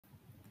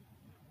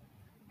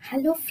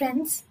Hello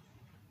friends,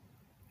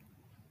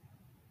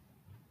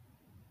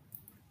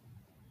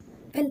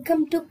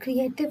 welcome to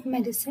Creative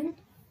Medicine.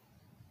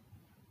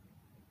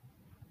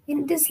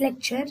 In this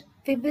lecture,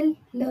 we will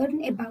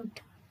learn about.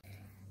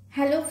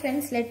 Hello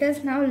friends, let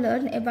us now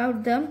learn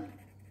about the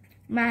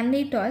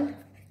mannitol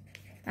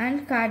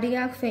and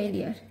cardiac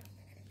failure.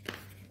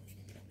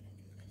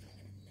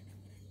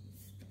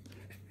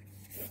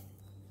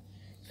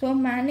 So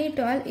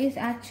mannitol is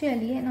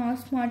actually an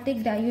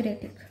osmotic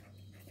diuretic.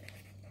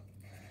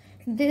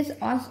 This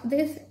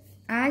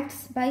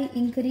acts by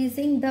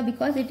increasing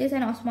because it is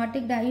an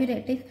osmotic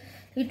diuretic,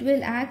 it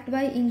will act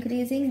by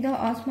increasing the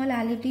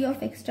osmolality of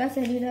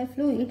extracellular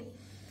fluid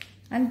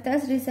and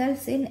thus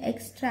results in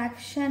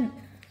extraction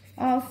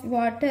of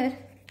water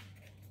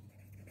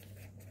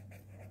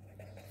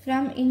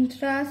from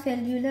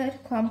intracellular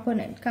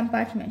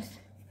compartments.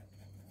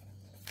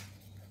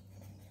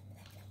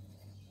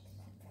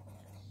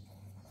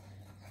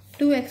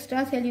 To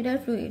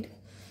extracellular fluid.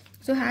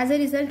 So as a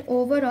result,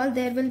 overall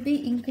there will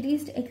be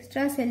increased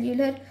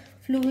extracellular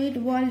fluid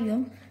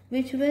volume,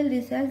 which will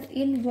result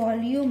in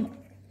volume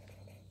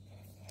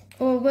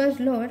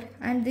overload,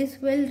 and this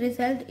will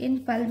result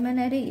in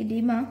pulmonary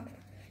edema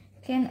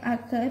can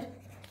occur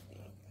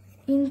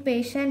in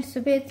patients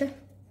with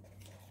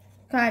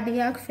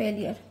cardiac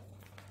failure.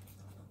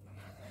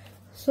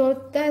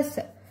 So thus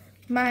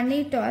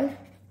mannitol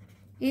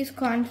is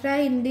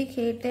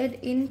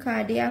contraindicated in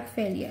cardiac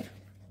failure.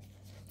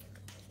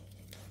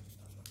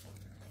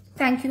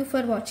 Thank you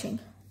for watching.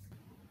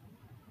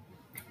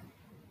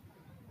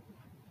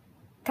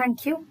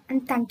 Thank you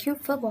and thank you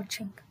for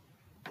watching.